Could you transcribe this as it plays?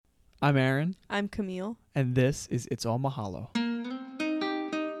I'm Aaron. I'm Camille. And this is It's All Mahalo.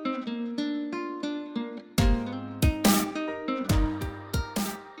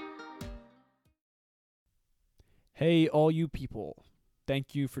 Hey, all you people.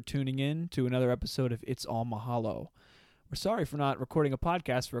 Thank you for tuning in to another episode of It's All Mahalo. We're sorry for not recording a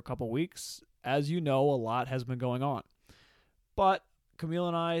podcast for a couple weeks. As you know, a lot has been going on. But Camille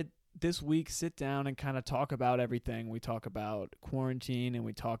and I this week sit down and kind of talk about everything. We talk about quarantine and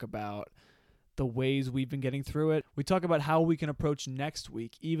we talk about the ways we've been getting through it. We talk about how we can approach next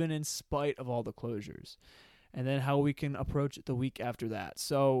week, even in spite of all the closures, and then how we can approach the week after that.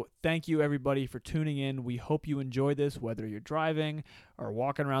 So thank you, everybody, for tuning in. We hope you enjoy this, whether you're driving or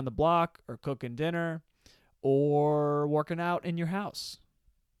walking around the block or cooking dinner or working out in your house. ...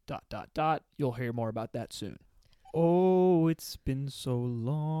 You'll hear more about that soon. Oh, it's been so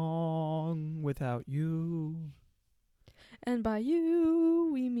long without you. And by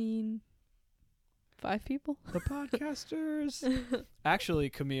you, we mean 5 people. The podcasters. Actually,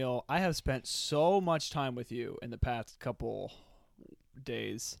 Camille, I have spent so much time with you in the past couple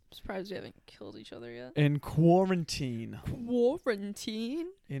days. I'm surprised we haven't killed each other yet. In quarantine. Quarantine?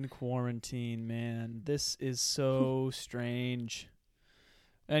 In quarantine, man. This is so strange.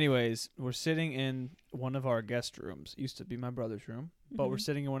 Anyways, we're sitting in one of our guest rooms. It used to be my brother's room, but we're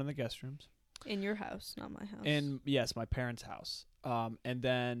sitting in one of the guest rooms. In your house, not my house. Yes, my parents' house. And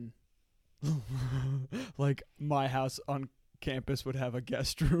then, like, my house on campus would have a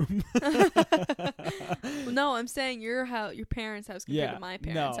guest room. Well, no, I'm saying your house, your parents' house compared to my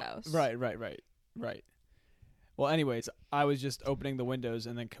parents' house. Right. Well, anyways, I was just opening the windows,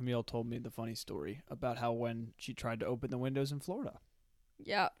 and then Camille told me the funny story about how when she tried to open the windows in Florida.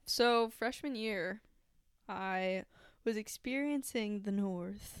 Yeah, so freshman year, I was experiencing the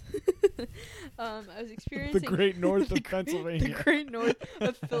north. I was experiencing... the great north of Pennsylvania. The great north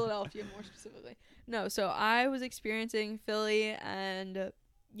of Philadelphia, more specifically. No, so I was experiencing Philly, and,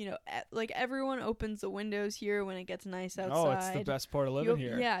 you know, like everyone opens the windows here when it gets nice outside. Oh, it's the best part of living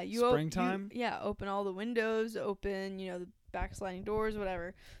here. Yeah. Springtime? Open all the windows, open, you know, the backsliding doors,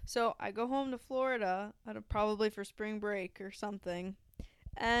 whatever. So I go home to Florida, probably for spring break or something.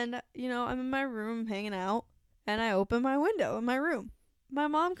 And, you know, I'm in my room hanging out, and I open my window in my room. My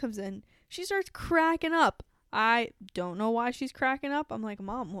mom comes in. She starts cracking up. I don't know why she's cracking up. I'm like,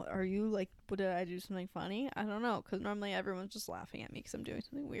 Mom, what are you, like, what, did I do something funny? I don't know, because normally everyone's just laughing at me because I'm doing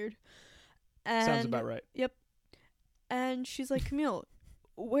something weird. And, sounds about right. Yep. And she's like, Camille,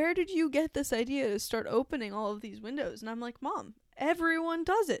 where did you get this idea to start opening all of these windows? And I'm like, Mom, everyone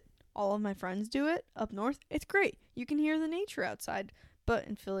does it. All of my friends do it up north. It's great. You can hear the nature outside. But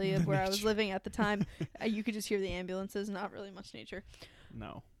in Philly, where I was living at the time, you could just hear the ambulances, not really much nature.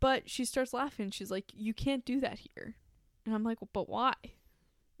 No. But she starts laughing. She's like, you can't do that here. And I'm like, well, but why?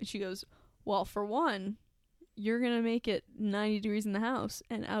 And she goes, well, for one, you're going to make it 90 degrees in the house,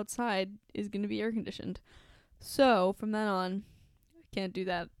 and outside is going to be air conditioned. So from then on, I can't do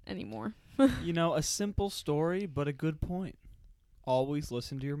that anymore. You know, a simple story, but a good point. Always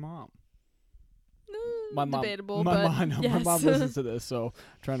listen to your mom. My mom, debatable, my but mom, yes. my mom listens to this, so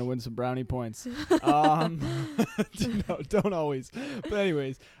I'm trying to win some brownie points. No, don't always. But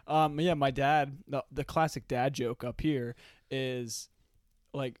anyways, yeah, my dad, the classic dad joke up here is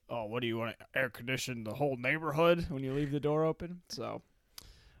like, oh, what do you want to air condition the whole neighborhood when you leave the door open? So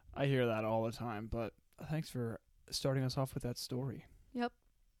I hear that all the time, but thanks for starting us off with that story. Yep.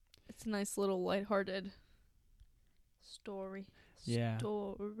 It's a nice little lighthearted story. Yeah.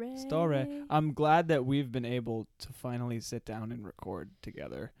 Story. I'm glad that we've been able to finally sit down and record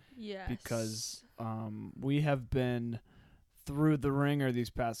together. Yes. Because we have been through the ringer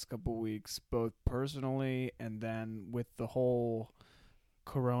these past couple weeks, both personally and then with the whole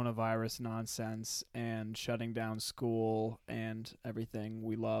coronavirus nonsense and shutting down school and everything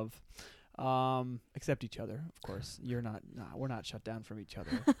we love. Except each other, of course. We're not shut down from each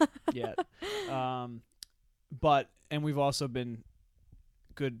other yet. And we've also been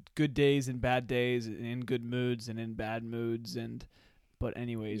good days and bad days, and in good moods and in bad moods, but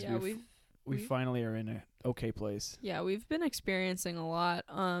anyways, yeah, we finally are in a okay place. Yeah, we've been experiencing a lot.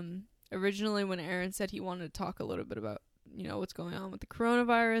 Originally when Aaron said he wanted to talk a little bit about, you know, what's going on with the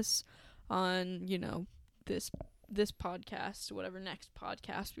coronavirus on, you know, this podcast, whatever next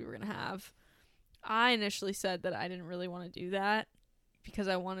podcast we were going to have, I initially said that I didn't really want to do that because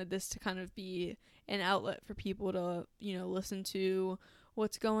I wanted this to kind of be an outlet for people to, you know, listen to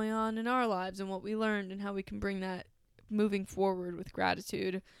what's going on in our lives and what we learned and how we can bring that moving forward with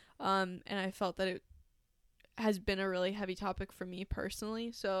gratitude. And I felt that it has been a really heavy topic for me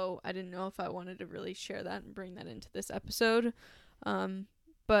personally, so I didn't know if I wanted to really share that and bring that into this episode.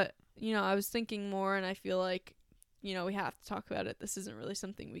 But I was thinking more, and I feel like, we have to talk about it. This isn't really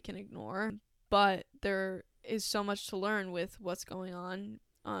something we can ignore, but there is so much to learn with what's going on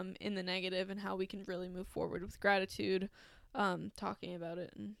in the negative, and how we can really move forward with gratitude, talking about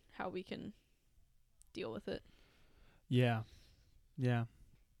it and how we can deal with it. Yeah. Yeah.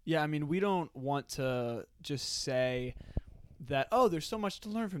 Yeah, I mean, we don't want to just say that, oh, there's so much to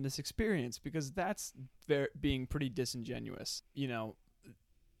learn from this experience, because that's being pretty disingenuous.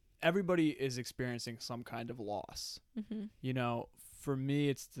 Everybody is experiencing some kind of loss. Mm-hmm. For me,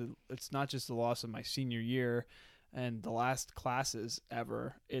 it's not just the loss of my senior year and the last classes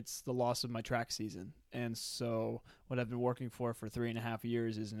ever. It's the loss of my track season. And so what I've been working for 3.5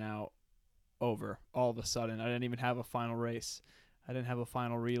 years is now over all of a sudden. I didn't even have a final race. I didn't have a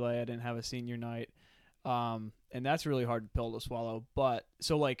final relay. I didn't have a senior night. And that's really hard pill to swallow. But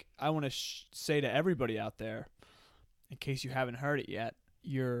so, like, I want to say to everybody out there, in case you haven't heard it yet,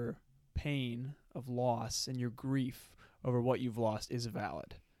 your pain of loss and your grief over what you've lost is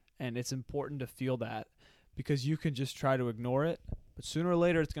valid. And it's important to feel that, because you can just try to ignore it, but sooner or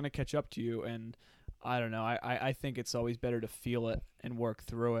later it's going to catch up to you. And I don't know. I think it's always better to feel it and work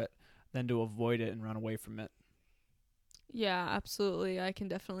through it than to avoid it and run away from it. Yeah, absolutely. I can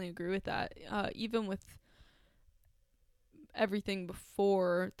definitely agree with that. Even with everything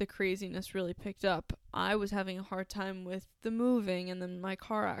before the craziness really picked up, I was having a hard time with the moving, and then my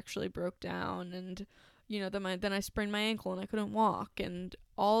car actually broke down, and then I sprained my ankle and I couldn't walk, and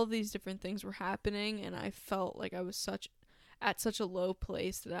all of these different things were happening, and I felt like I was at such a low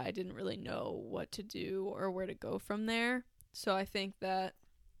place that I didn't really know what to do or where to go from there. So I think that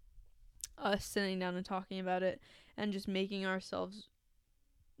us sitting down and talking about it and just making ourselves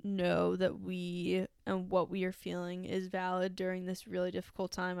know that we and what we are feeling is valid during this really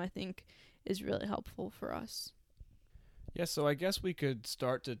difficult time, I think is really helpful for us. Yeah, so I guess we could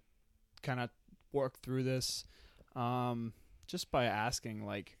start to kind of work through this just by asking,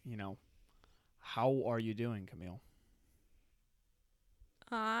 like, how are you doing, Camille?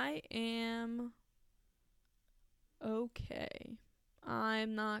 I am okay.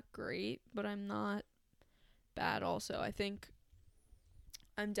 I'm not great, but I'm not bad also. I think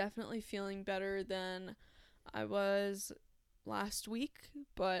I'm definitely feeling better than I was last week,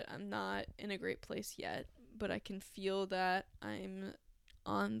 but I'm not in a great place yet. But I can feel that I'm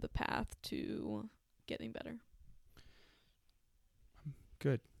on the path to getting better.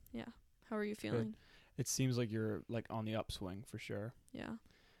 Good. Yeah. How are you feeling? Good. It seems like you're, like, on the upswing for sure. Yeah.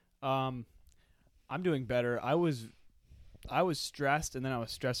 I'm doing better. I was stressed, and then I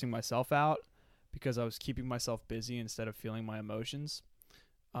was stressing myself out because I was keeping myself busy instead of feeling my emotions.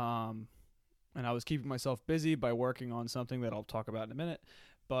 And I was keeping myself busy by working on something that I'll talk about in a minute.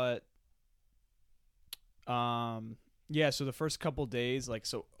 But yeah, so the first couple days, like,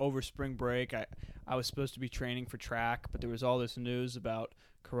 so over spring break, I was supposed to be training for track, but there was all this news about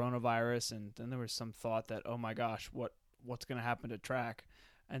coronavirus, and then there was some thought that, oh my gosh, what's going to happen to track?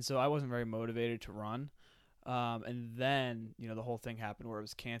 And so I wasn't very motivated to run. And then, the whole thing happened where it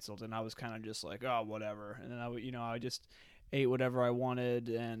was canceled, and I was kind of just like, oh, whatever. And then I just ate whatever I wanted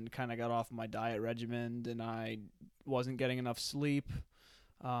and kind of got off my diet regimen, and I wasn't getting enough sleep,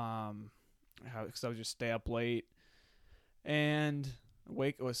 because I would just stay up late and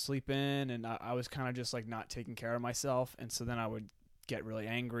was sleeping, and I was kind of just, like, not taking care of myself. And so then I would get really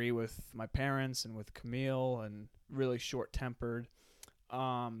angry with my parents and with Camille, and really short-tempered.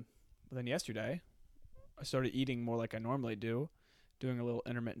 But then yesterday, I started eating more like I normally do, doing a little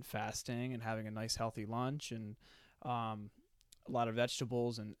intermittent fasting and having a nice healthy lunch, and a lot of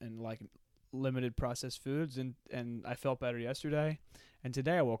vegetables and like limited processed foods, and I felt better yesterday. And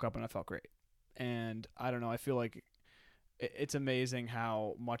today I woke up and I felt great. And I don't know, I feel like it's amazing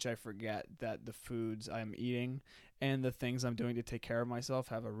how much I forget that the foods I'm eating and the things I'm doing to take care of myself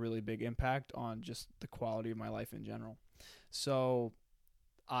have a really big impact on just the quality of my life in general. So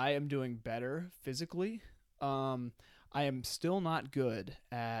I am doing better physically. I am still not good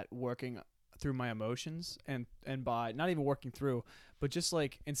at working through my emotions, and by not even working through, but just,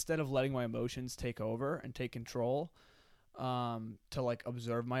 like, instead of letting my emotions take over and take control, to, like,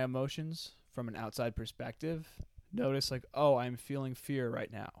 observe my emotions from an outside perspective, notice, like, oh, I'm feeling fear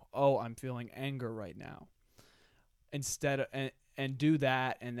right now. Oh, I'm feeling anger right now. Instead of, and do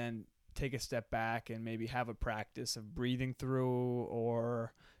that, and then take a step back and maybe have a practice of breathing through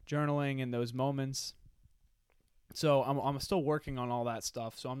or journaling in those moments. So I'm still working on all that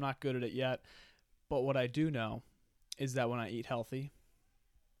stuff, so I'm not good at it yet. But what I do know is that when I eat healthy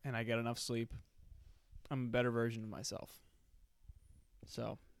and I get enough sleep, I'm a better version of myself.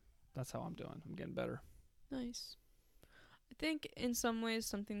 So that's how I'm doing. I'm getting better. Nice. I think in some ways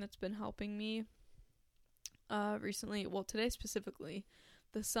something that's been helping me recently, well, today specifically,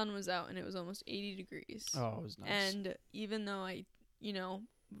 the sun was out and it was almost 80 degrees. Oh, it was nice. And even though I,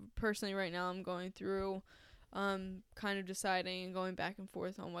 personally right now I'm going through kind of deciding and going back and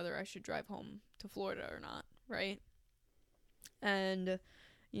forth on whether I should drive home to Florida or not, right? And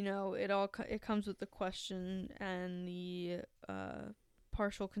it comes with the question and the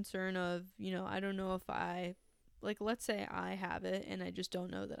partial concern of, I don't know if let's say I have it and I just don't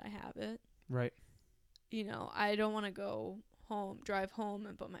know that I have it. Right. I don't want to drive home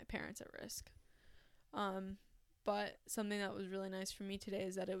and put my parents at risk. But something that was really nice for me today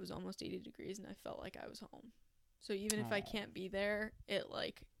is that it was almost 80 degrees and I felt like I was home. So even if I can't be there, it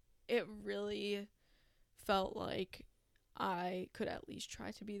really felt like I could at least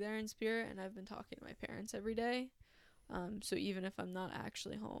try to be there in spirit. And I've been talking to my parents every day. So even if I'm not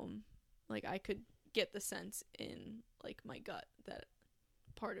actually home, I could get the sense in my gut that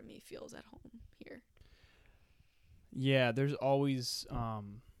part of me feels at home here. Yeah, there's always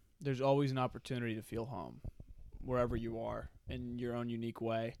an opportunity to feel home wherever you are in your own unique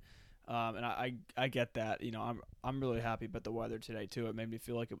way. And I get that. I'm really happy about the weather today too. It made me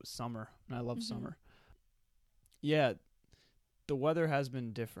feel like it was summer, and I love summer. Yeah, the weather has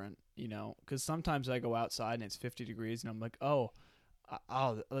been different, because sometimes I go outside and it's 50 degrees and I'm like, oh,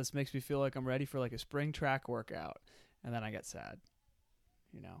 this makes me feel like I'm ready for a spring track workout, and then I get sad,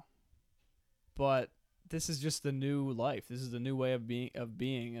 But this is just the new life. This is the new way of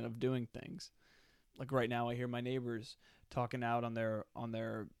being and of doing things. Right now, I hear my neighbors talking out on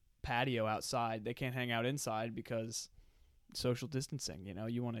their patio outside. They can't hang out inside because social distancing.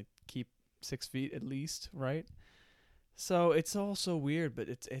 You want to keep 6 feet at least, right? So it's all so weird, but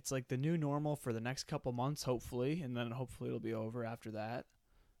it's like the new normal for the next couple months, hopefully, and then hopefully it'll be over after that.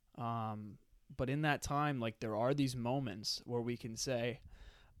 But in that time, there are these moments where we can say,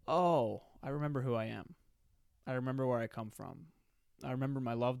 "Oh, I remember who I am. I remember where I come from. I remember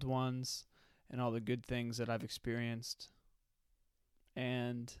my loved ones and all the good things that I've experienced.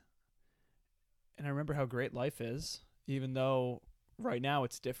 And I remember how great life is, even though right now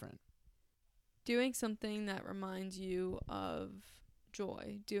it's different." Doing something that reminds you of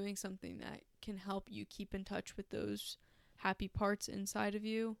joy, doing something that can help you keep in touch with those happy parts inside of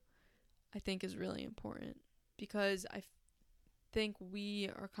you, I think is really important, because I think we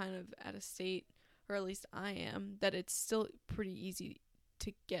are kind of at a state, or at least I am, that it's still pretty easy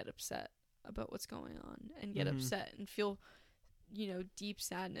to get upset about what's going on and get upset and feel, deep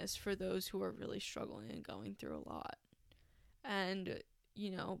sadness for those who are really struggling and going through a lot. And,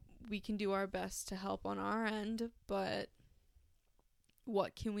 we can do our best to help on our end, but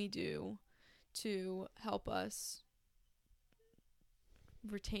what can we do to help us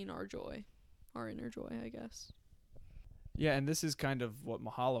retain our joy, our inner joy, I guess? Yeah, and this is kind of what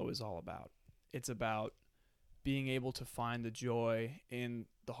Mahalo is all about. It's about being able to find the joy in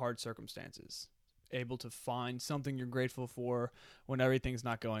the hard circumstances, able to find something you're grateful for when everything's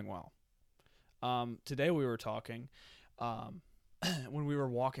not going well. Today we were talking when we were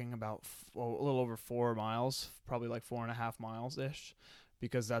walking about a little over 4 miles, probably 4.5 miles-ish,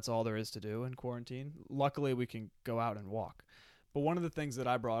 because that's all there is to do in quarantine. Luckily, we can go out and walk. But one of the things that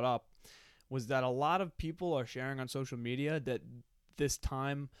I brought up was that a lot of people are sharing on social media that this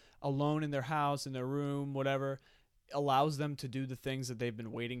time alone in their house, in their room, whatever, allows them to do the things that they've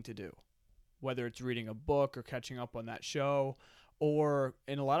been waiting to do, whether it's reading a book or catching up on that show, or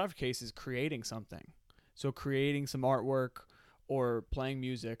in a lot of cases, creating something. So creating some artwork, or playing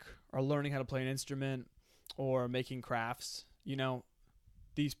music, or learning how to play an instrument, or making crafts.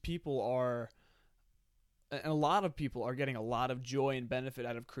 These people are, and a lot of people are getting a lot of joy and benefit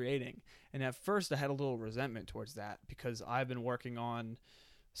out of creating. And at first I had a little resentment towards that, because I've been working on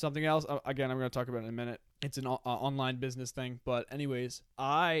something else. Again, I'm going to talk about it in a minute. It's an online business thing. But anyways,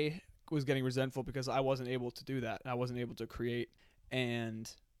 I was getting resentful because I wasn't able to do that. I wasn't able to create and,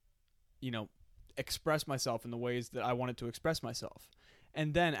 express myself in the ways that I wanted to express myself.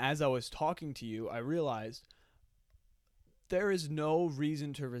 And then as I was talking to you, I realized there is no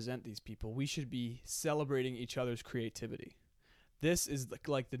reason to resent these people. We should be celebrating each other's creativity. This is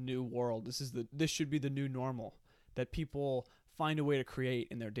like the new world. This should be the new normal, that people find a way to create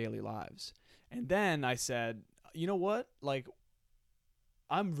in their daily lives. And then I said, you know what?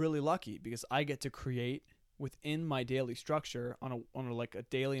 I'm really lucky because I get to create within my daily structure on a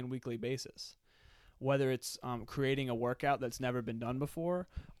daily and weekly basis. Whether it's creating a workout that's never been done before,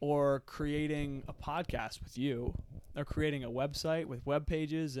 or creating a podcast with you, or creating a website with web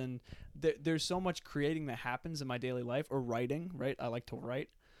pages. And there's so much creating that happens in my daily life, or writing, right? I like to write.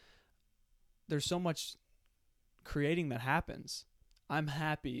 There's so much creating that happens. I'm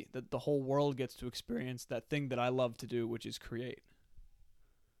happy that the whole world gets to experience that thing that I love to do, which is create.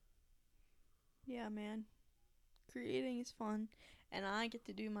 Yeah, man. Creating is fun, and I get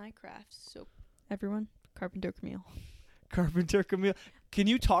to do my crafts. So, everyone, Carpenter Camille. Carpenter Camille. Can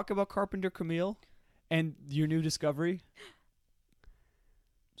you talk about Carpenter Camille and your new discovery?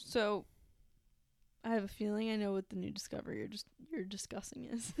 So, I have a feeling I know what the new discovery you're discussing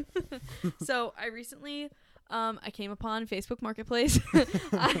is. So, I recently I came upon Facebook Marketplace.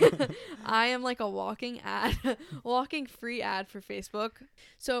 I am like a walking free ad for Facebook.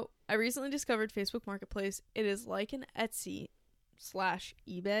 So, I recently discovered Facebook Marketplace. It is like an Etsy/eBay,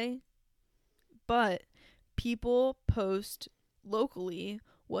 but people post locally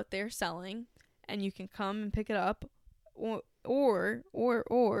what they're selling, and you can come and pick it up, or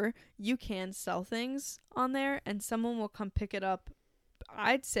you can sell things on there, and someone will come pick it up,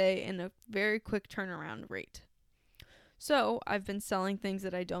 I'd say, in a very quick turnaround rate. So I've been selling things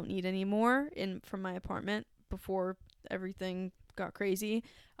that I don't need anymore from my apartment before everything got crazy,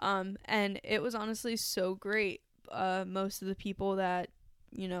 and it was honestly so great. Most of the people that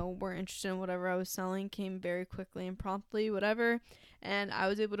were interested in whatever I was selling came very quickly and promptly, whatever, and I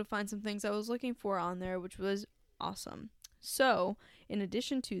was able to find some things I was looking for on there, which was awesome. So, in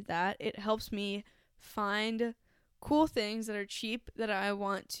addition to that, it helps me find cool things that are cheap that I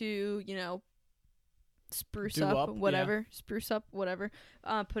want to, spruce up, whatever,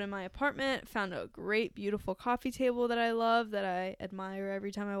 put in my apartment. Found a great, beautiful coffee table that I love, that I admire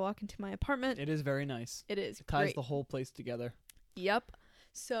every time I walk into my apartment. It is very nice. It is. It ties great. The whole place together. Yep.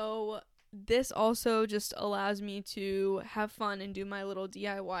 So this also just allows me to have fun and do my little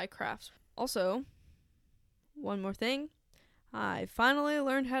DIY crafts. Also, one more thing. I finally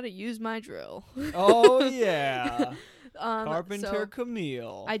learned how to use my drill. Oh, yeah. Carpenter so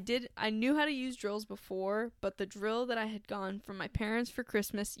Camille. I knew how to use drills before, but the drill that I had gotten from my parents for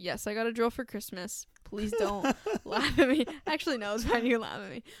Christmas, yes, I got a drill for Christmas. Please don't laugh at me. Actually, no, it's fine. You can laugh at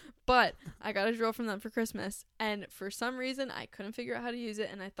me. But I got a drill from them for Christmas, and for some reason, I couldn't figure out how to use it,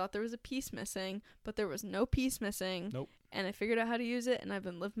 and I thought there was a piece missing, but there was no piece missing. Nope. And I figured out how to use it, and I've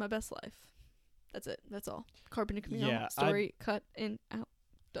been living my best life. That's it. That's all. Carpenter Camille. Yeah, story cut in, out,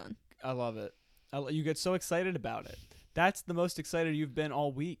 done. I love it. You get so excited about it. That's the most excited you've been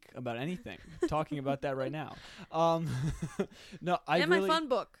all week about anything. Talking about that right now. No, and my fun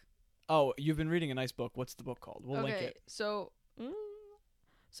book. Oh, you've been reading a nice book. What's the book called? We'll link it. So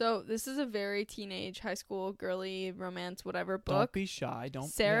this is a very teenage, high school, girly, romance, whatever book. Don't be shy.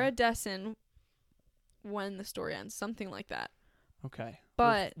 Sarah Dessen, When the Story Ends, something like that. Okay.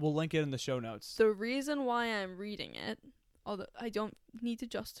 But we'll link it in the show notes. The reason why I'm reading it, although I don't need to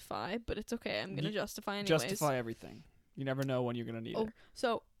justify, but it's okay. I'm going to justify anyways. Justify everything. You never know when you're going to need it.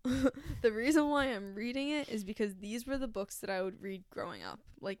 So the reason why I'm reading it is because these were the books that I would read growing up,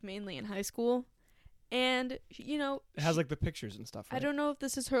 like mainly in high school. And, it has like the pictures and stuff, right? I don't know if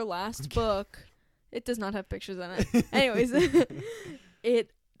this is her last book. It does not have pictures in it. Anyways,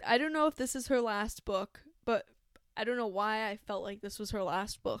 I don't know if this is her last book, but I don't know why I felt like this was her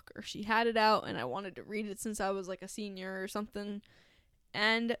last book, or she had it out and I wanted to read it since I was like a senior or something.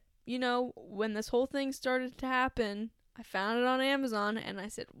 And, when this whole thing started to happen, I found it on Amazon and I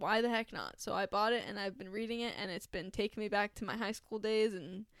said, why the heck not? So I bought it and I've been reading it, and it's been taking me back to my high school days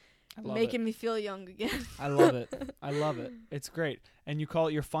and making me feel young again. I love it. I love it. It's great. And you call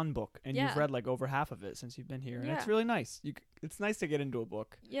it your fun book, and you've read like over half of it since you've been here. And it's really nice. It's nice to get into a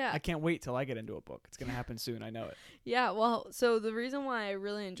book. Yeah. I can't wait till I get into a book. It's going to happen soon. I know it. Yeah. Well, so the reason why I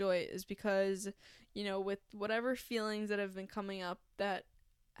really enjoy it is because, with whatever feelings that have been coming up that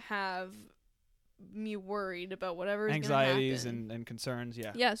have me worried about whatever is anxieties and concerns.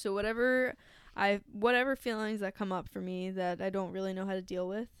 Yeah. So whatever feelings that come up for me that I don't really know how to deal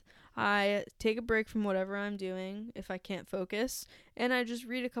with, I take a break from whatever I'm doing if I can't focus, and I just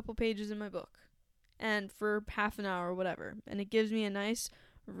read a couple pages in my book, and for half an hour or whatever, and it gives me a nice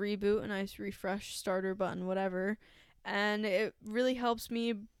reboot, a nice refresh, starter button, whatever, and it really helps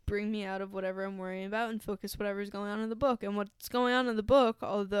me bring me out of whatever I'm worrying about and focus whatever's going on in the book. And what's going on in the book,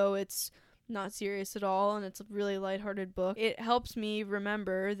 although it's not serious at all and it's a really lighthearted book, it helps me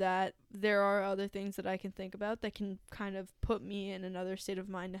remember that there are other things that I can think about that can kind of put me in another state of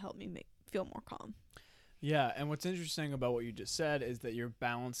mind to help me feel more calm. Yeah, and what's interesting about what you just said is that you're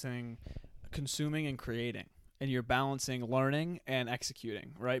balancing consuming and creating, and you're balancing learning and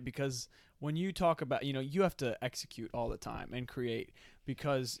executing, right? Because when you talk about, you have to execute all the time and create,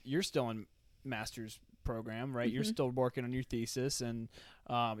 because you're still in master's program, right? Mm-hmm. You're still working on your thesis, and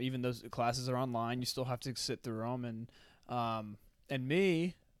even those classes are online, you still have to sit through them. And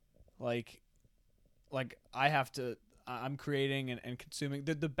me, like, like I'm creating and consuming.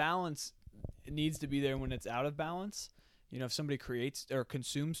 The balance needs to be there when it's out of balance. You know, if somebody creates or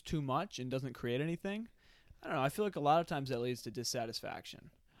consumes too much and doesn't create anything, I don't know. I feel like a lot of times that leads to dissatisfaction,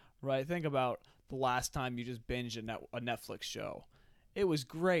 right? Think about the last time you just binged a Netflix show. It was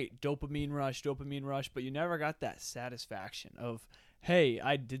great, dopamine rush, but you never got that satisfaction of, hey,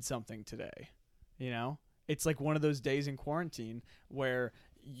 I did something today. You know, it's like one of those days in quarantine where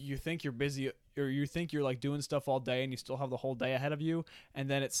you think you're busy or you think you're like doing stuff all day and you still have the whole day ahead of you, and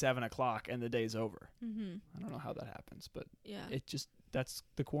then it's 7:00 and the day's over. Mm-hmm. I don't know how that happens, but yeah, that's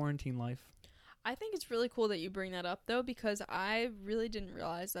the quarantine life. I think it's really cool that you bring that up, though, because I really didn't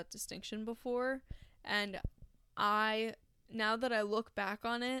realize that distinction before. And now that I look back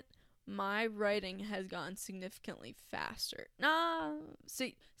on it, my writing has gone significantly faster.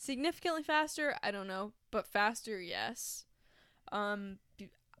 Significantly faster, I don't know, but faster, yes.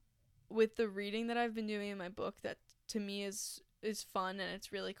 With the reading that I've been doing in my book, that to me is fun and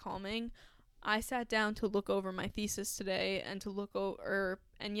it's really calming. I sat down to look over my thesis today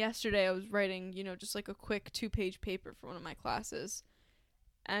and yesterday I was writing, just like a quick 2-page paper for one of my classes.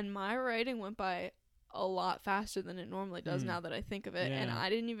 And my writing went by a lot faster than it normally does now that I think of it. Yeah. And I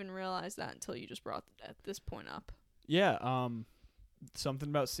didn't even realize that until you just brought this point up. Yeah. Something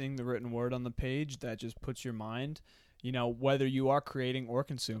about seeing the written word on the page that just puts your mind, whether you are creating or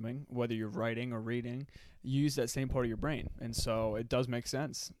consuming, whether you're writing or reading, you use that same part of your brain. And so it does make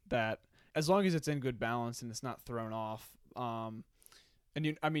sense that as long as it's in good balance and it's not thrown off, and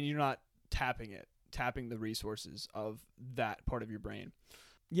you're not tapping the resources of that part of your brain.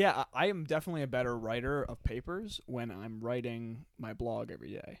 Yeah, I am definitely a better writer of papers when I'm writing my blog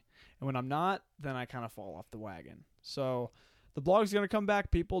every day. And when I'm not, then I kind of fall off the wagon. So the blog's going to come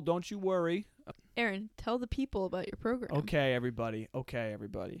back, people. Don't you worry. Aaron, tell the people about your program. Okay, everybody.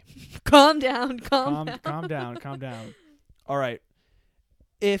 Calm down. Calm down. All right.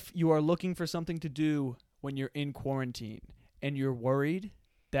 If you are looking for something to do when you're in quarantine and you're worried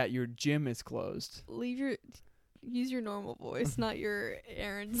that your gym is closed, use your normal voice, not your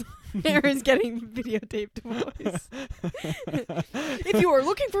Aaron's getting videotaped voice. If you are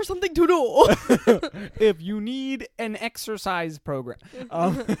looking for something to do. If you need an exercise program.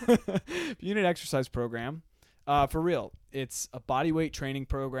 If you need an exercise program, for real, it's a bodyweight training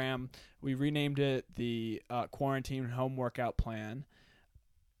program. We renamed it the Quarantine Home Workout Plan.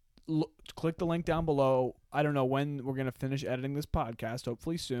 Click the link down below. I don't know when we're going to finish editing this podcast,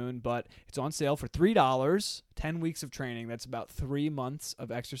 hopefully soon, but it's on sale for $3, 10 weeks of training. That's about 3 months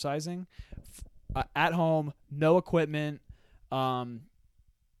of exercising at home, no equipment, all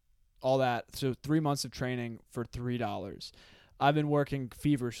that. So 3 months of training for $3. I've been working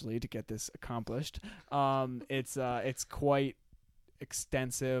feverishly to get this accomplished. It's quite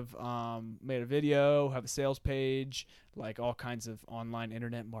extensive. Made a video, have a sales page, like all kinds of online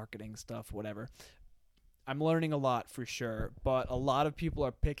internet marketing stuff, whatever. I'm learning a lot for sure, but a lot of people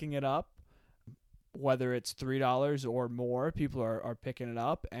are picking it up, whether it's $3 or more. People are picking it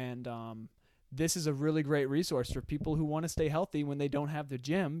up, and this is a really great resource for people who want to stay healthy when they don't have the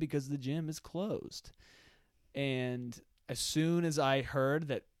gym because the gym is closed. And as soon as I heard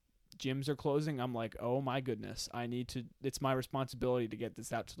that gyms are closing, I'm like, oh my goodness, it's my responsibility to get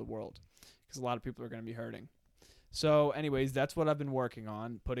this out to the world because a lot of people are going to be hurting. So anyways, that's what I've been working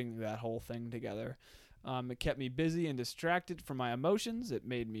on, putting that whole thing together. It kept me busy and distracted from my emotions. It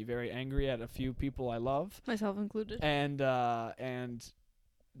made me very angry at a few people I love, myself included. And I'm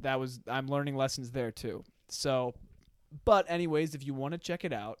learning lessons there too. So, but anyways, if you want to check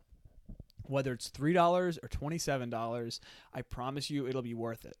it out, whether it's $3 or $27, I promise you it'll be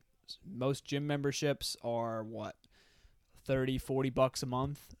worth it. Most gym memberships are $30-$40 a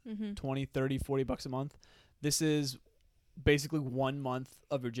month, $20-$30-$40 a month. This is basically 1 month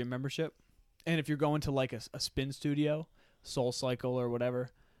of your gym membership. And if you're going to like a spin studio, Soul Cycle or whatever,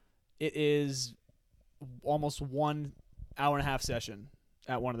 it is almost 1 hour and a half session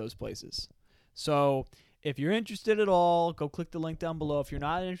at one of those places. So if you're interested at all, go click the link down below. If you're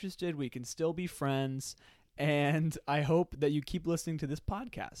not interested, we can still be friends. And I hope that you keep listening to this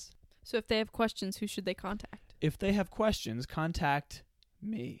podcast. So if they have questions, who should they contact? If they have questions, contact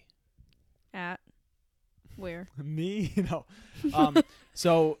me. At where? Me? No.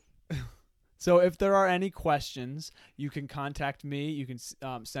 So if there are any questions, you can contact me. You can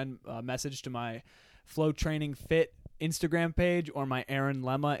send a message to my Flow Training Fit Instagram page or my Aaron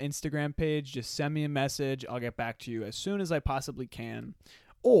Lemma Instagram page. Just send me a message. I'll get back to you as soon as I possibly can.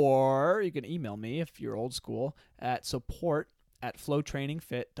 Or you can email me if you're old school at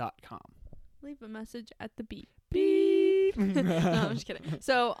support@flowtrainingfit.com. Leave a message at the beep. Beep. beep. No, I'm just kidding.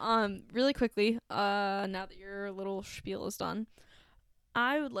 So, really quickly, now that your little spiel is done,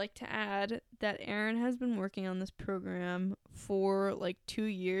 I would like to add that Aaron has been working on this program for like 2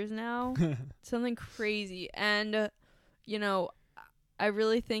 years now. Something crazy. And, you know, I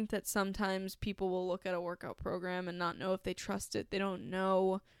really think that sometimes people will look at a workout program and not know if they trust it. They don't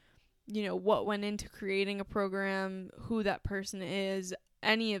know, you know, what went into creating a program, who that person is,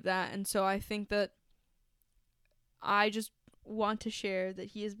 any of that. And so I think that I just want to share that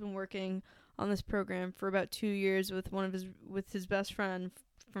he has been working on this program for about 2 years with his best friend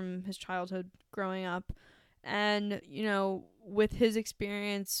from his childhood growing up. And, you know, with his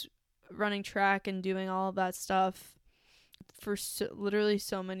experience running track and doing all of that stuff for literally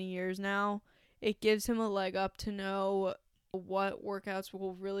so many years now, it gives him a leg up to know what workouts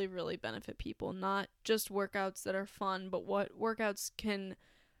will really, really benefit people. Not just workouts that are fun, but what workouts can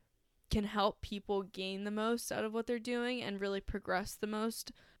help people gain the most out of what they're doing and really progress the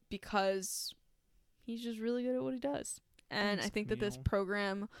most, because he's just really good at what he does. And Thanks, I think Camille. that this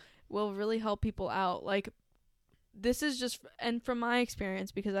program will really help people out. Like, this is just, and from my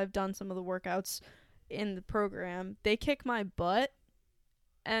experience, because I've done some of the workouts in the program, they kick my butt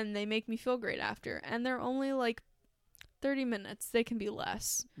and they make me feel great after. And they're only like 30 minutes. They can be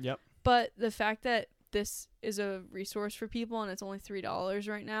less. Yep. But the fact that this is a resource for people and it's only $3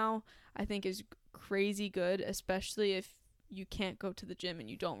 right now, I think is crazy good, especially if you can't go to the gym and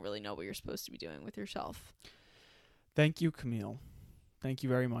you don't really know what you're supposed to be doing with yourself. Thank you, Camille. Thank you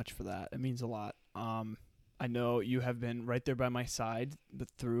very much for that. It means a lot. I know you have been right there by my side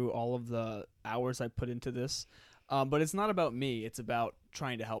through all of the hours I put into this. But it's not about me. It's about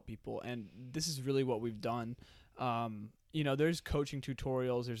trying to help people. And this is really what we've done. You know, there's coaching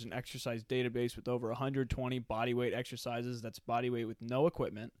tutorials. There's an exercise database with over 120 bodyweight exercises. That's bodyweight with no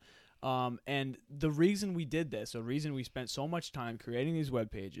equipment. And the reason we did this, the reason we spent so much time creating these web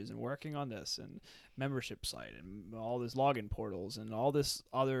pages and working on this and membership site and all this login portals and all this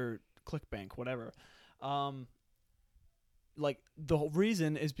other ClickBank, whatever. Like, the whole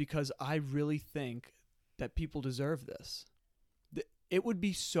reason is because I really think that people deserve this. It would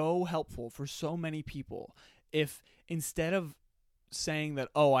be so helpful for so many people if, instead of saying that,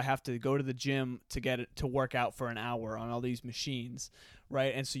 oh, I have to go to the gym to get it to work out for an hour on all these machines,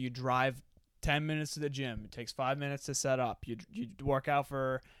 right? And so you drive 10 minutes to the gym. It takes 5 minutes to set up. You work out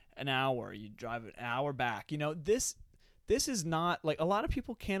for an hour. You drive an hour back. You know, this is not, like, a lot of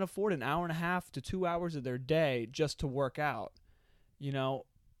people can't afford an hour and a half to 2 hours of their day just to work out, you know.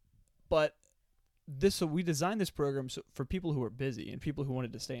 But so we designed this program for people who are busy and people who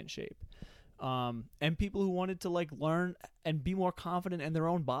wanted to stay in shape. And people who wanted to, like, learn and be more confident in their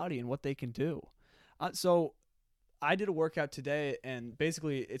own body and what they can do. So I did a workout today, and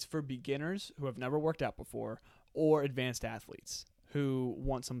basically it's for beginners who have never worked out before or advanced athletes who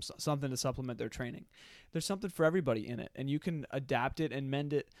want something to supplement their training. There's something for everybody in it, and you can adapt it and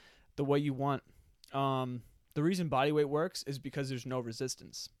mend it the way you want. The reason bodyweight works is because there's no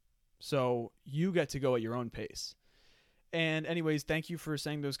resistance. So you get to go at your own pace. And anyways, thank you for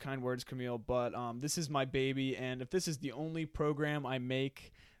saying those kind words, Camille. But this is my baby, and if this is the only program I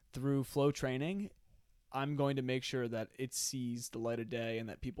make through Flow Training, I'm going to make sure that it sees the light of day and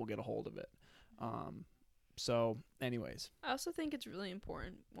that people get a hold of it. So anyways. I also think it's really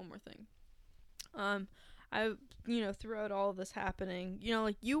important, one more thing. Throughout all of this happening,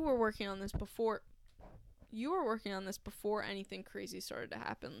 like you were working on this before anything crazy started to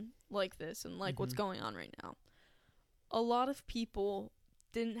happen like this and like what's going on right now. A lot of people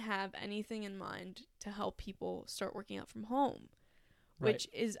didn't have anything in mind to help people start working out from home, Right. which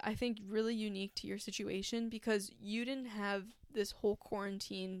is, I think, really unique to your situation because you didn't have this whole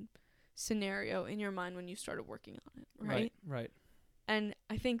quarantine scenario in your mind when you started working on it, right? Right. And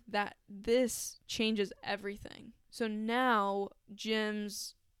I think that this changes everything. So now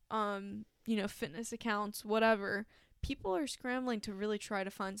gyms, fitness accounts, whatever, people are scrambling to really try to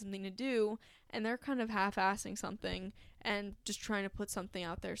find something to do, and they're kind of half-assing something and just trying to put something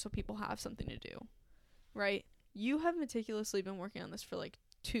out there so people have something to do, right? You have meticulously been working on this for like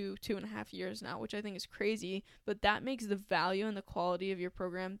 2.5 years now, which I think is crazy, but that makes the value and the quality of your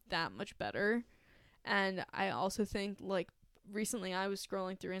program that much better. And I also think, like, recently I was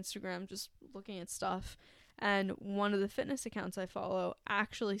scrolling through Instagram just looking at stuff, and one of the fitness accounts I follow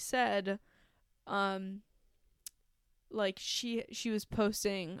actually said she was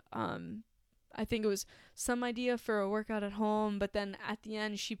posting I think it was some idea for a workout at home, but then at the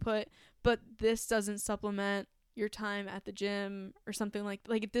end she put, but this doesn't supplement your time at the gym or something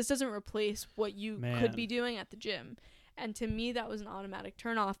like this doesn't replace what you could be doing at the gym. And to me that was an automatic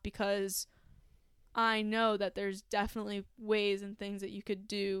turn off because I know that there's definitely ways and things that you could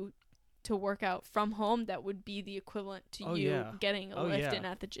do to work out from home that would be the equivalent to getting a lift in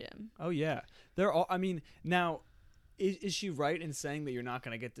at the gym. Oh yeah. They're all, I mean, now is she right in saying that you're not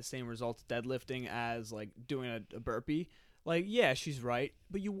going to get the same results deadlifting as like doing a burpee? Like, yeah, she's right,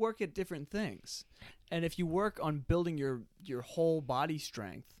 but you work at different things. And if you work on building your whole body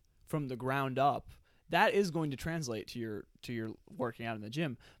strength from the ground up, that is going to translate to your working out in the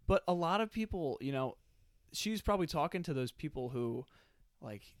gym. But a lot of people, you know, she's probably talking to those people who,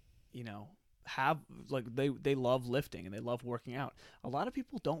 like, you know, have like they love lifting and they love working out. A lot of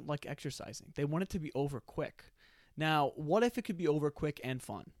people don't like exercising. They want it to be over quick. Now, what if it could be over quick and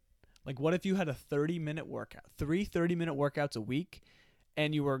fun? Like, what if you had a 30-minute workout, 3 30-minute workouts a week,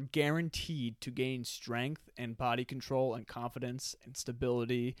 and you were guaranteed to gain strength and body control and confidence and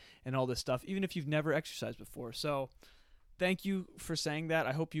stability and all this stuff, even if you've never exercised before. So thank you for saying that.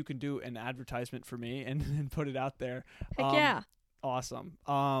 I hope you can do an advertisement for me and put it out there. Heck yeah. Awesome.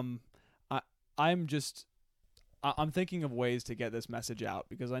 I'm thinking of ways to get this message out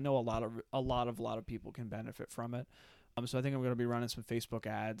because I know a lot of people can benefit from it. So I think I'm going to be running some Facebook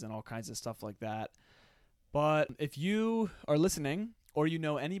ads and all kinds of stuff like that. But if you are listening or you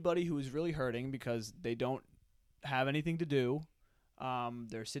know anybody who is really hurting because they don't have anything to do,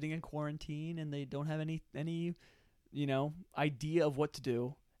 they're sitting in quarantine and they don't have any you know, idea of what to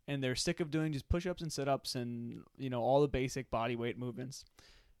do, and they're sick of doing just push-ups and sit-ups and, you know, all the basic body weight movements.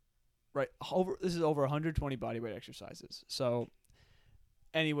 Right. This is over 120 bodyweight exercises. So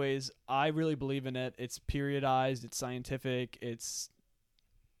anyways, I really believe in it. It's periodized. It's scientific. It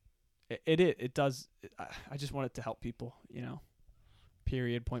does. I just want it to help people, you know,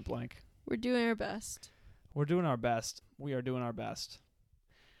 period, point blank. We're doing our best. We're doing our best. We are doing our best.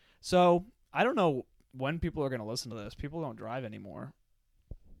 So I don't know when people are going to listen to this. People don't drive anymore.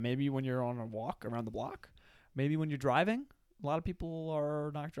 Maybe when you're on a walk around the block. Maybe when you're driving. A lot of people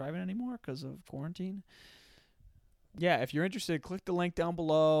are not driving anymore because of quarantine. Yeah, if you're interested, click the link down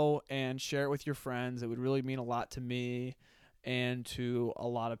below and share it with your friends. It would really mean a lot to me and to a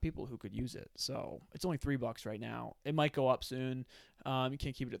lot of people who could use it. So it's only $3 right now. It might go up soon. You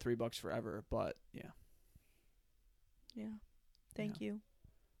can't keep it at $3 forever, but yeah. Yeah. Thank you.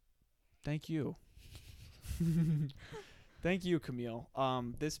 Thank you. Thank you, Camille.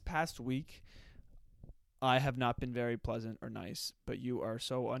 This past week, I have not been very pleasant or nice, but you are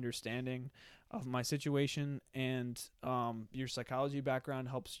so understanding of my situation, and your psychology background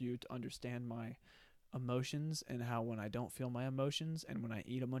helps you to understand my emotions and how when I don't feel my emotions and when I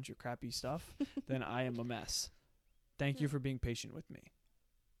eat a bunch of crappy stuff, then I am a mess. Thank you for being patient with me.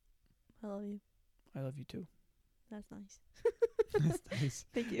 I love you. I love you too. That's nice. That's nice.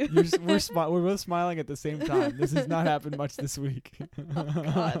 Thank you. We're both smiling at the same time. This has not happened much this week. Oh,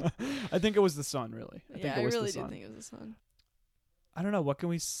 God. I think it was the sun, really. I really did think it was the sun. I don't know. What can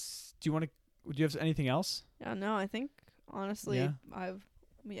we... Do you have anything else? Yeah, no, I think, honestly,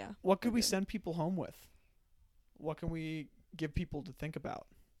 Yeah. What could we send people home with? What can we give people to think about?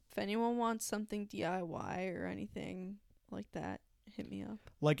 If anyone wants something DIY or anything like that, hit me up.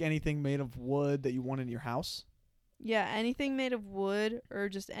 Like anything made of wood that you want in your house? Yeah, anything made of wood or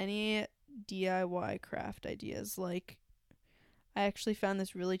just any DIY craft ideas. Like, I actually found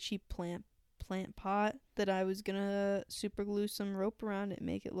this really cheap plant pot that I was going to super glue some rope around it and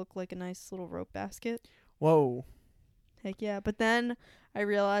make it look like a nice little rope basket. Whoa. Heck yeah. But then I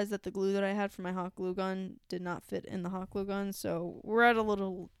realized that the glue that I had for my hot glue gun did not fit in the hot glue gun, so we're at a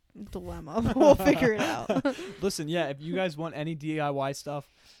little dilemma. We'll figure it out. Listen, yeah, if you guys want any DIY stuff,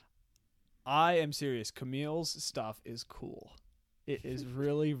 I am serious. Camille's stuff is cool. It is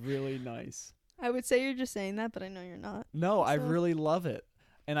really, really nice. I would say you're just saying that, but I know you're not. No, so. I really love it.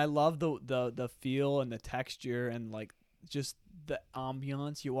 And I love the feel and the texture and like just the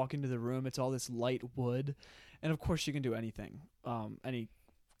ambiance. You walk into the room, it's all this light wood. And of course she can do anything, any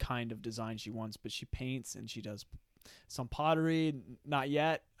kind of design she wants, but she paints and she does some pottery. Not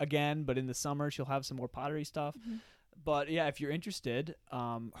yet, again, but in the summer she'll have some more pottery stuff. Mm-hmm. But yeah, if you're interested,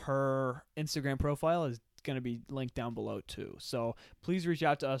 her Instagram profile is going to be linked down below too. So please reach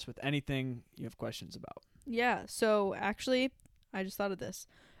out to us with anything you have questions about. Yeah. So actually, I just thought of this.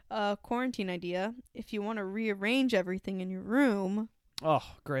 Quarantine idea. If you want to rearrange everything in your room. Oh,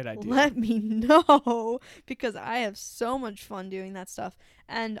 great idea. Let me know, because I have so much fun doing that stuff.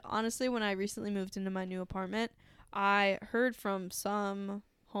 And honestly, when I recently moved into my new apartment, I heard from some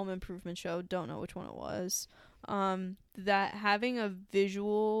home improvement show, don't know which one it was, that having a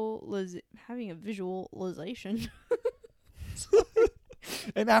visualization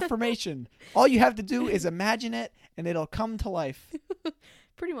an affirmation. All you have to do is imagine it and it'll come to life.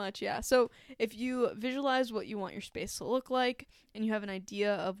 Pretty much, yeah. So if you visualize what you want your space to look like and you have an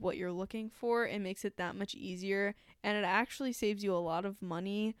idea of what you're looking for, it makes it that much easier, and it actually saves you a lot of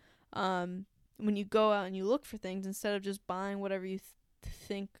money when you go out and you look for things instead of just buying whatever you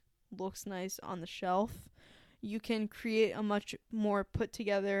think looks nice on the shelf. You can create a much more put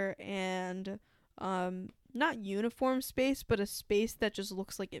together and not uniform space, but a space that just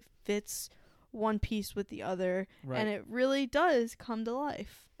looks like it fits one piece with the other, Right. and it really does come to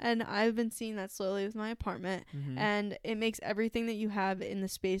life. And I've been seeing that slowly with my apartment, and it makes everything that you have in the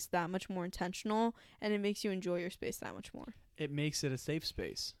space that much more intentional, and it makes you enjoy your space that much more. It makes it a safe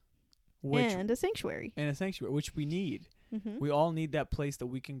space. And a sanctuary. And a sanctuary, which we need. Mm-hmm. We all need that place that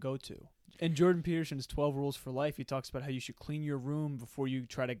we can go to. In Jordan Peterson's 12 Rules for Life, he talks about how you should clean your room before you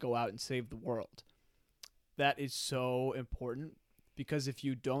try to go out and save the world. That is so important, because if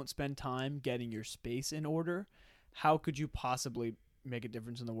you don't spend time getting your space in order, how could you possibly make a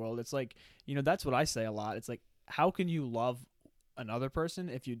difference in the world? It's like, that's what I say a lot. It's like, how can you love another person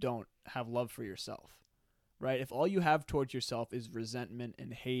if you don't have love for yourself, right? If all you have towards yourself is resentment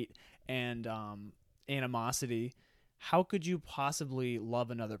and hate and animosity, how could you possibly love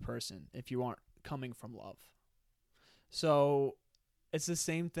another person if you aren't coming from love? So it's the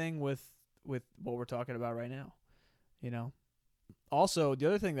same thing with what we're talking about right now, Also, the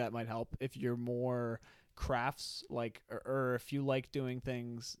other thing that might help, if you're more crafts, or if you like doing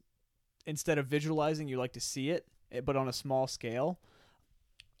things, instead of visualizing, you like to see it, but on a small scale.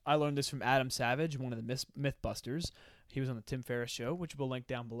 I learned this from Adam Savage, one of the Mythbusters. He was on the Tim Ferriss show, which we'll link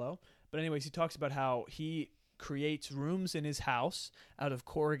down below. But anyways, he talks about how he creates rooms in his house out of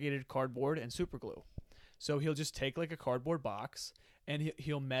corrugated cardboard and super glue. So he'll just take like a cardboard box and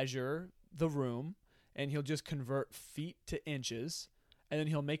he'll measure the room, and he'll just convert feet to inches, and then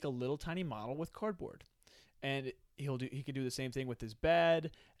he'll make a little tiny model with cardboard. And he could do the same thing with his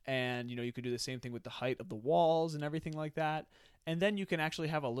bed, and you could do the same thing with the height of the walls and everything like that. And then you can actually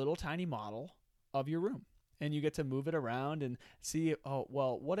have a little tiny model of your room, and you get to move it around and see, oh,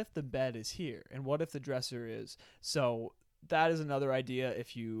 well, what if the bed is here, and what if the dresser is? So that is another idea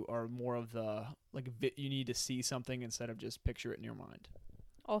if you are more of the, you need to see something instead of just picture it in your mind.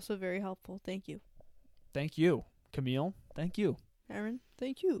 Also very helpful. Thank you. Thank you. Camille, thank you. Aaron,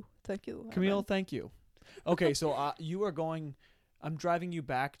 thank you. Thank you. Camille, Aaron. thank you. Okay, so I'm driving you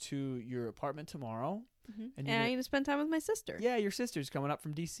back to your apartment tomorrow. Mm-hmm. And I need to spend time with my sister. Yeah, your sister's coming up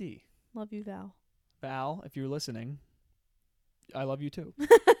from D.C. Love you, Val. Val, if you're listening, I love you too.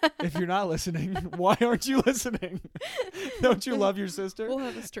 If you're not listening, why aren't you listening? Don't you love your sister? We'll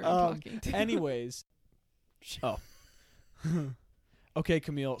have a turn talking to. Anyways. Oh. Okay,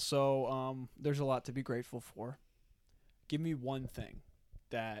 Camille, so there's a lot to be grateful for. Give me one thing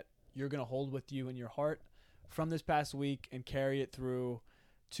that you're going to hold with you in your heart from this past week and carry it through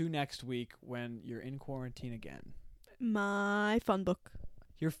to next week when you're in quarantine again. My fun book.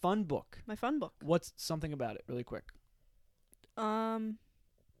 Your fun book. My fun book. What's something about it, really quick? Are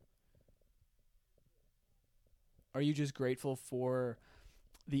you just grateful for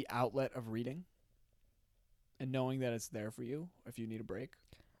the outlet of reading and knowing that it's there for you if you need a break?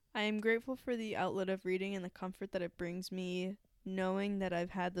 I am grateful for the outlet of reading and the comfort that it brings me, knowing that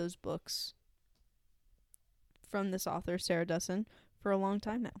I've had those books from this author, Sarah Dessen, for a long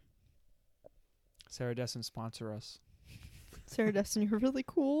time now. Sarah Dessen, sponsor us. Sarah Dessen, you're really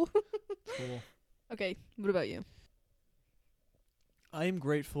cool. Cool. Okay, what about you? I am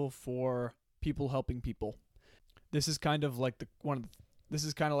grateful for people helping people. This is kind of like one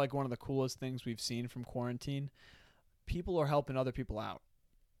of the coolest things we've seen from quarantine. People are helping other people out,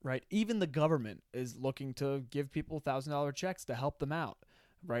 right? Even the government is looking to give people $1,000 checks to help them out,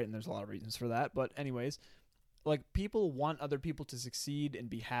 right? And there's a lot of reasons for that. But anyways, people want other people to succeed and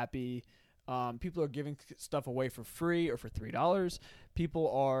be happy. People are giving stuff away for free or for $3. People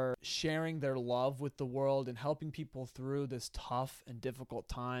are sharing their love with the world and helping people through this tough and difficult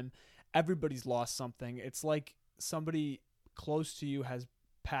time. Everybody's lost something. It's like somebody close to you has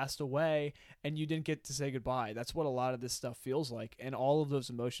passed away and you didn't get to say goodbye. That's what a lot of this stuff feels like. And all of those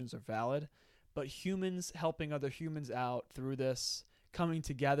emotions are valid. But humans helping other humans out through this, coming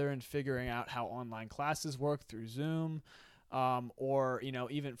together and figuring out how online classes work through Zoom, or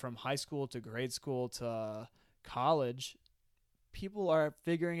even from high school to grade school to college, people are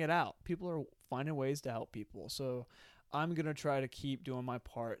figuring it out. People are finding ways to help people. So I'm going to try to keep doing my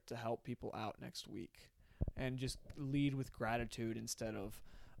part to help people out next week and just lead with gratitude instead of,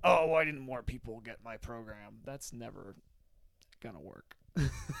 oh, why didn't more people get my program? That's never going to work.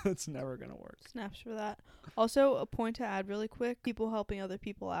 It's never going to work. Snaps for that. Also, a point to add really quick, people helping other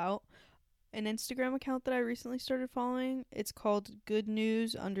people out. an Instagram account that I recently started following. It's called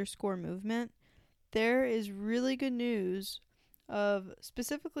goodnews_movement. There is really good news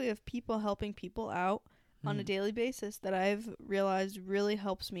specifically of people helping people out on a daily basis that I've realized really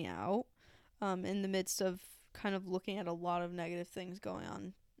helps me out in the midst of kind of looking at a lot of negative things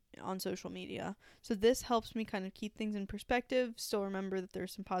going on social media. So this helps me kind of keep things in perspective, still remember that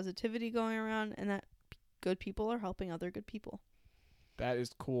there's some positivity going around and that good people are helping other good people. That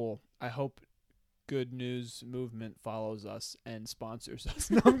is cool. I hope Good News Movement follows us and sponsors us.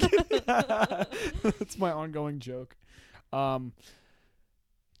 No, I'm kidding. That's my ongoing joke. Thank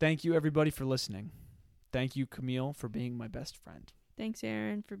you, everybody, for listening. Thank you, Camille, for being my best friend. Thanks,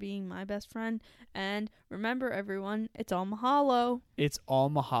 Aaron, for being my best friend. And remember, everyone, it's all mahalo. It's all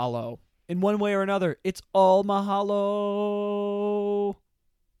mahalo. In one way or another, it's all mahalo.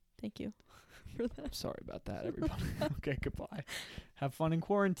 Thank you for that. Sorry about that, everybody. Okay, goodbye. Have fun in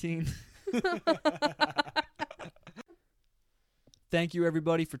quarantine. Thank you,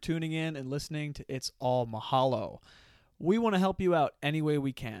 everybody, for tuning in and listening to It's All Mahalo. We want to help you out any way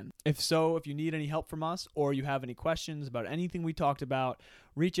we can. If you need any help from us or you have any questions about anything we talked about,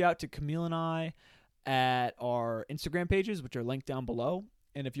 reach out to Camille and I at our Instagram pages, which are linked down below.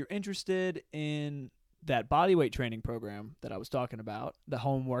 And if you're interested in that bodyweight training program that I was talking about, the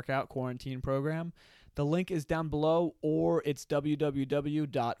home workout quarantine program, the link is down below, or it's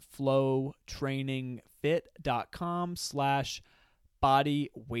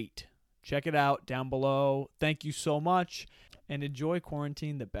www.flowtrainingfit.com/bodyweight. Check it out down below. Thank you so much, and enjoy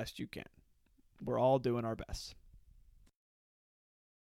quarantine the best you can. We're all doing our best.